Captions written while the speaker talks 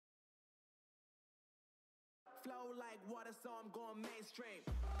water, so I'm going mainstream.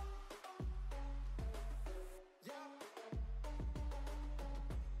 Yeah.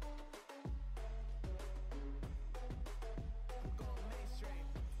 I'm going mainstream.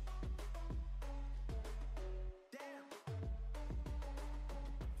 Damn.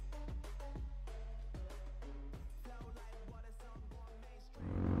 Flow like water, so I'm going mainstream.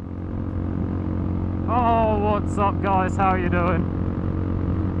 Oh, what's up guys, how you doing?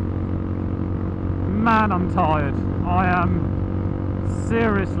 Man, I'm tired. I am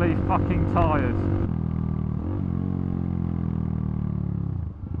seriously fucking tired.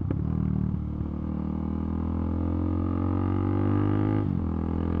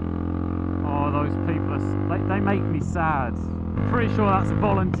 Oh, those people, they make me sad. Pretty sure that's a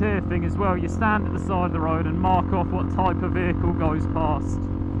volunteer thing as well. You stand at the side of the road and mark off what type of vehicle goes past.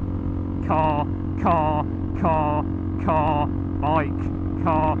 Car, car, car, car, bike,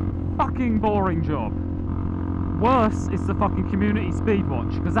 car. Fucking boring job. Worse is the fucking community speed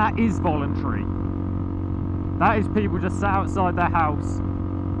watch, because that is voluntary. That is people just sat outside their house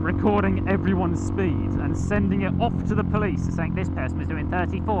recording everyone's speed and sending it off to the police and saying this person was doing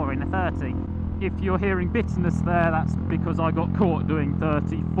 34 in a 30. If you're hearing bitterness there, that's because I got caught doing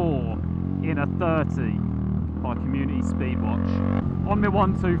 34 in a 30 by community speed watch on my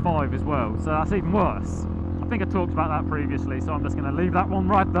 125 as well, so that's even worse. I think I talked about that previously, so I'm just going to leave that one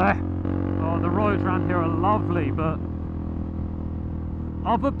right there. Oh, the roads around here are lovely, but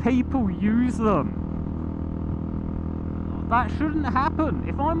other people use them. That shouldn't happen.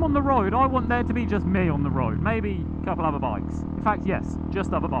 If I'm on the road, I want there to be just me on the road. Maybe a couple other bikes. In fact, yes,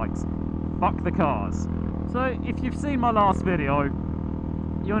 just other bikes. Fuck the cars. So, if you've seen my last video,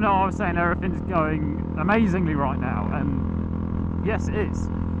 you'll know I was saying everything's going amazingly right now, and yes, it is.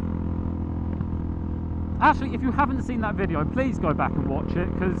 Actually, if you haven't seen that video, please go back and watch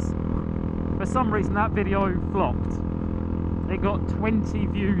it, because for some reason that video flopped. It got 20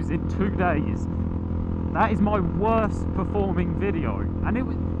 views in 2 days. That is my worst performing video, and it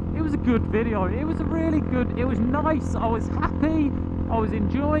was a good video. It was a really good, it was nice, I was happy, I was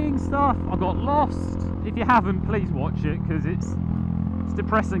enjoying stuff, I got lost. If you haven't, please watch it, because it's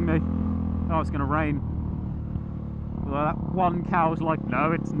depressing me. Oh, it's gonna rain. Well, that one cow's like,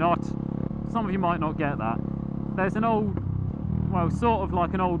 no it's not. Some of you might not get that. There's an old, well, sort of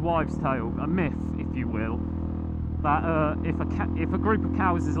like an old wives' tale, a myth, if you will, that if a group of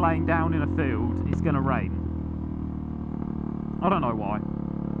cows is laying down in a field, it's going to rain. I don't know why.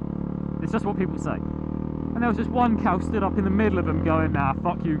 It's just what people say. And there was just one cow stood up in the middle of them going, nah,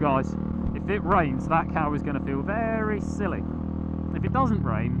 fuck you guys. If it rains, that cow is going to feel very silly. If it doesn't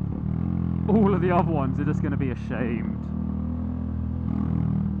rain, all of the other ones are just going to be ashamed.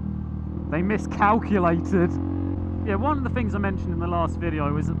 They miscalculated. Yeah, one of the things I mentioned in the last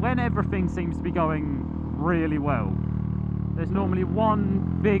video is that when everything seems to be going really well, there's normally one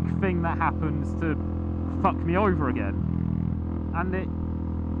big thing that happens to fuck me over again. And it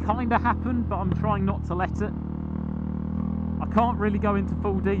kind of happened, but I'm trying not to let it. I can't really go into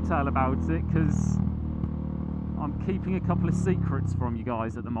full detail about it because I'm keeping a couple of secrets from you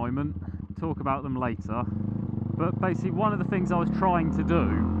guys at the moment. Talk about them later. But basically one of the things I was trying to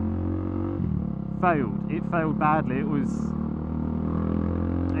do failed. It failed badly. It was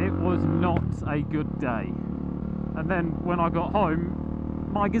not a good day. And then when I got home,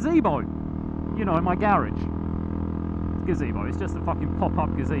 my gazebo, you know, my garage gazebo, it's just a fucking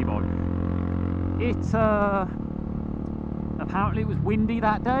pop-up gazebo. It apparently it was windy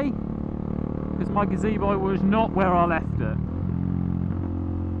that day because my gazebo was not where I left it.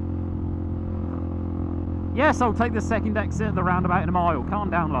 Yes, I'll take the second exit at the roundabout in a mile.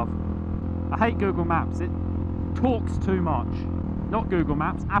 Calm down, love. I hate Google Maps, it talks too much. Not Google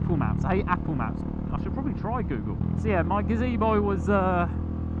Maps, Apple Maps. I hate Apple Maps. I should probably try Google. So yeah, my gazebo was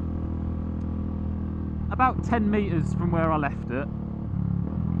about 10 metres from where I left it.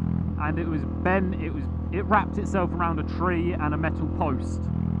 And it was bent, it wrapped itself around a tree and a metal post.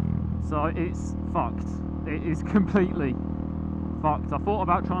 So it's fucked. It is completely fucked. I thought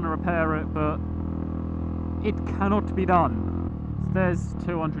about trying to repair it, but it cannot be done. There's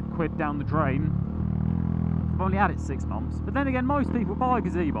 200 quid down the drain. I've only had it 6 months. But then again, most people buy a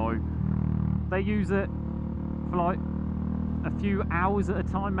gazebo, they use it for like a few hours at a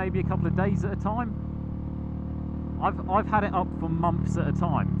time, maybe a couple of days at a time. I've had it up for months at a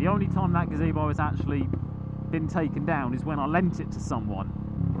time. The only time that gazebo has actually been taken down is when I lent it to someone.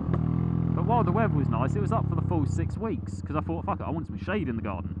 But while the weather was nice, it was up for the full 6 weeks, because I thought, fuck it, I want some shade in the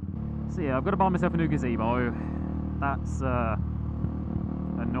garden. So yeah, I've got to buy myself a new gazebo. That's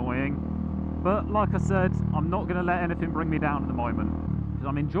annoying, but like I said, I'm not going to let anything bring me down at the moment because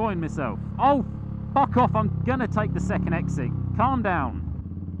I'm enjoying myself. Oh Fuck off, I'm gonna take the second exit. Calm down.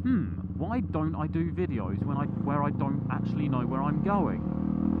 Why don't I do videos where I don't actually know where I'm going?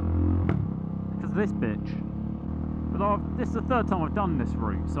 Because of this bitch. But this is the third time I've done this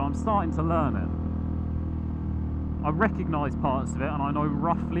route, so I'm starting to learn it. I recognise parts of it and I know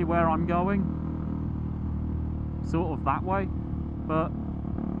roughly where I'm going. Sort of that way. But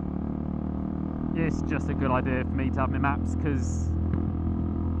it's just a good idea for me to have my maps, because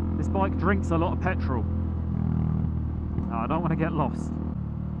this bike drinks a lot of petrol. I don't want to get lost.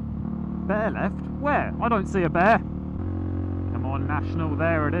 Bear left? Where? I don't see a bear. Come on, National,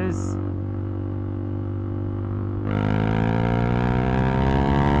 there it is.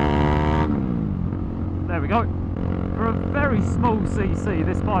 There we go. For a very small CC,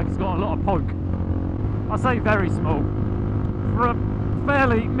 this bike has got a lot of poke. I say very small. For a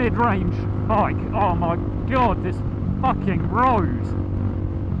fairly mid-range bike, oh my god, this fucking road.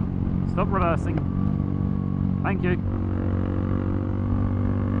 Stop reversing. Thank you.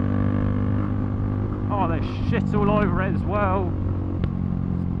 Oh, there's shit all over it as well.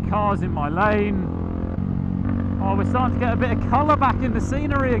 Cars in my lane. Oh, we're starting to get a bit of colour back in the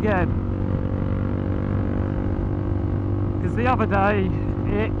scenery again. Because the other day,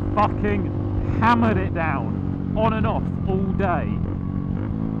 it fucking hammered it down. On and off, all day.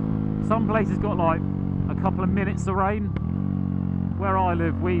 Some places got like a couple of minutes of rain. Where I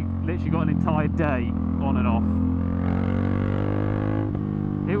live, we literally got an entire day on and off.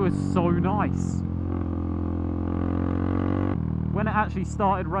 It was so nice. When it actually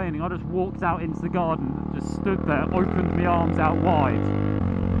started raining, I just walked out into the garden, just stood there, opened my arms out wide,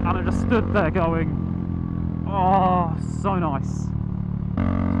 and I just stood there going, oh, so nice.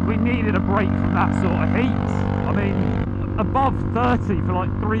 We needed a break from that sort of heat. I mean, above 30 for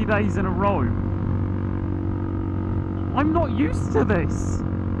like 3 days in a row. I'm not used to this.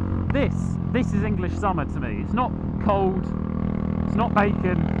 This is English summer to me. It's not cold, it's not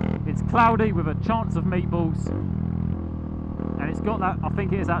bacon, it's cloudy with a chance of meatballs. And it's got that, I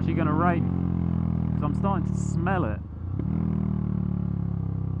think it is actually going to rain. Because I'm starting to smell it.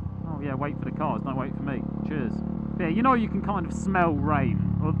 Oh yeah, wait for the cars, don't wait for me. Cheers. Yeah, you know you can kind of smell rain.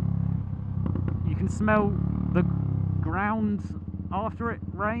 Or you can smell the ground after it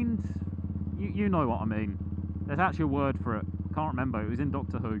rained. You know what I mean. There's actually a word for it. I can't remember, it was in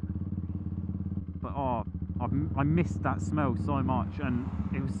Doctor Who. But oh, I missed that smell so much, and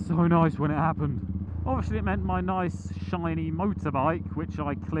it was so nice when it happened. Obviously it meant my nice shiny motorbike, which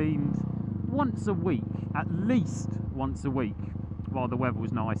I cleaned once a week, at least once a week, while the weather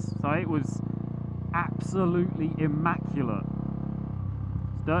was nice. So it was absolutely immaculate.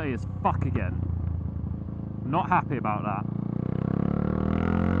 It's dirty as fuck again. Not happy about that.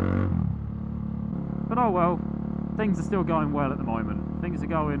 But oh well, things are still going well at the moment. Things are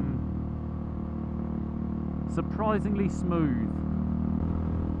going surprisingly smooth.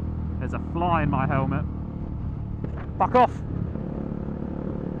 There's a fly in my helmet. Fuck off!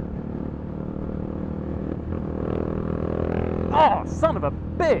 Oh, son of a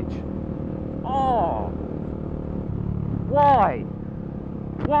bitch! Oh! Why?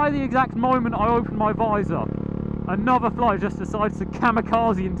 Why the exact moment I opened my visor, another fly just decides to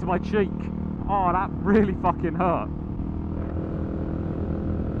kamikaze into my cheek? Oh, that really fucking hurt.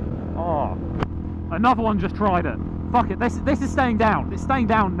 Oh. Another one just tried it. Fuck it, this is staying down. It's staying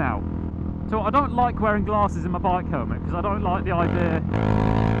down now. So I don't like wearing glasses in my bike helmet, because I don't like the idea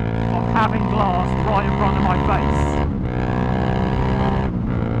of having glass right in front of my face.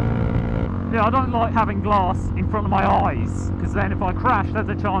 Yeah, I don't like having glass in front of my eyes, because then if I crash, there's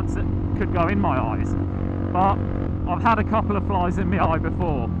a chance it could go in my eyes. But I've had a couple of flies in my eye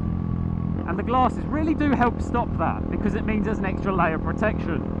before, and the glasses really do help stop that, because it means there's an extra layer of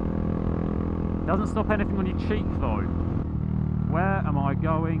protection. Doesn't stop anything on your cheek though. Where am I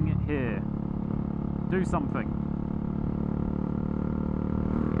going here? Do something.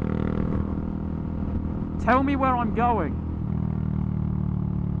 Tell me where I'm going.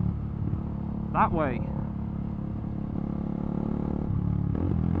 That way.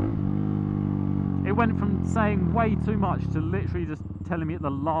 It went from saying way too much to literally just telling me at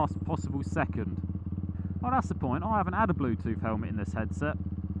the last possible second. Oh, that's the point. I haven't had a Bluetooth helmet in this headset.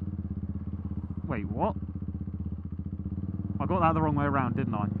 Wait, what? I got that the wrong way around,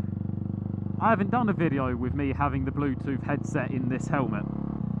 didn't I? I haven't done a video with me having the Bluetooth headset in this helmet.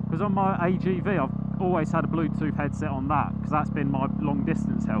 Because on my AGV, I've always had a Bluetooth headset on that, because that's been my long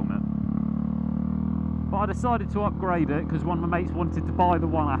distance helmet. But I decided to upgrade it, because one of my mates wanted to buy the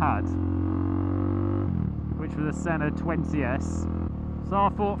one I had, which was a Sena 20S. So I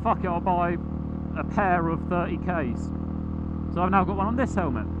thought, fuck it, I'll buy a pair of 30Ks. So I've now got one on this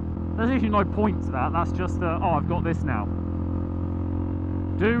helmet. There's usually no point to that. That's just, oh, I've got this now.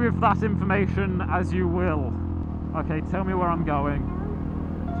 Do with that information as you will. Okay, tell me where I'm going.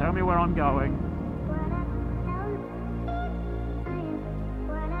 Tell me where I'm going.